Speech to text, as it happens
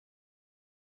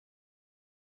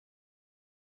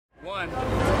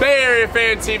Bay Area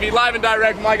Fan TV, live and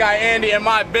direct with my guy Andy and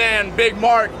my band, Big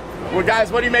Mark. Well,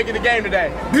 guys, what do you make of the game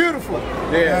today? Beautiful.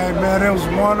 Yeah, man, it was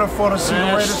wonderful to see the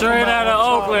Raiders straight out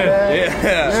of Oakland.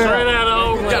 Straight out of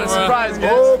Oakland. Got a surprise,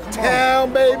 guys.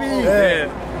 Oaktown, baby.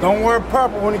 Yeah. Don't wear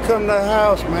purple when you come to the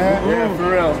house, man. Yeah, for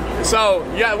real. So,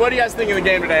 yeah, what do you guys think of the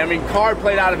game today? I mean, Carr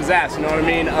played out of his ass, you know what I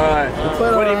mean?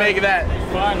 What do you make of that?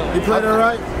 Finally. He played all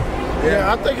right?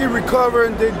 Yeah, I think he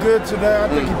recovered and did good today. I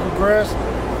think he progressed.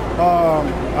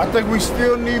 I think we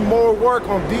still need more work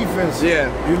on defense.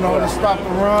 Yeah. You know, to stop the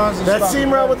runs. And that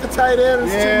seam route with the tight end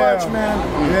is too much, man.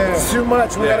 Yeah. It's too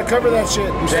much. We gotta cover that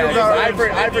shit. We still got right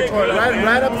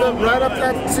up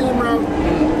that seam route.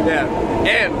 Yeah.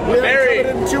 And we haven't covered it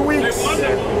in 2 weeks.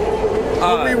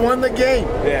 But we won the game.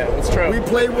 Yeah, that's true. We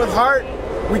played with heart.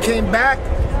 We came back.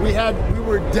 We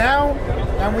were down,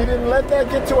 and we didn't let that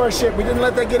get to our shit. We didn't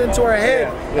let that get into our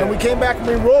head, and we came back and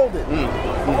we rolled it.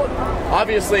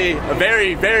 Obviously, a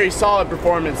very, very solid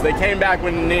performance. They came back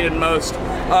when needed most.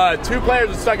 Two players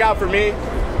that stuck out for me,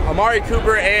 Amari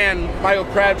Cooper and Michael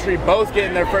Crabtree, both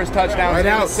getting their first touchdowns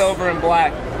in silver and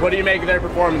black. What do you make of their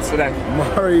performance today?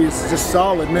 Amari is just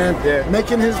solid, man. Yeah.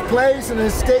 Making his plays and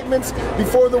his statements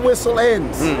before the whistle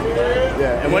ends.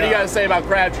 Yeah. And what do you guys say about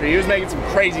Crabtree? He was making some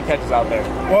crazy catches out there.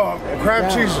 Well,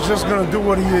 Crabtree's just gonna do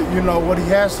what he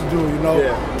has to do. You know,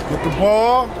 get the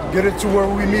ball, get it to where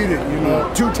we need it. You know,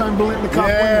 two-time Biletnikoff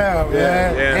winner.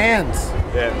 Yeah. Hands.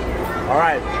 Yeah. All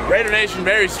right, Raider Nation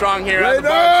very strong here. Raiders!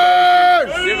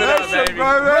 Give it up, baby.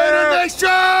 Raider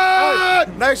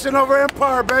Nation! Nation over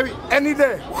Empire, baby. Any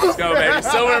day. Let's go, baby.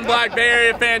 Silver and Black Bay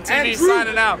Area Fan TV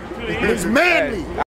signing out. It's manly.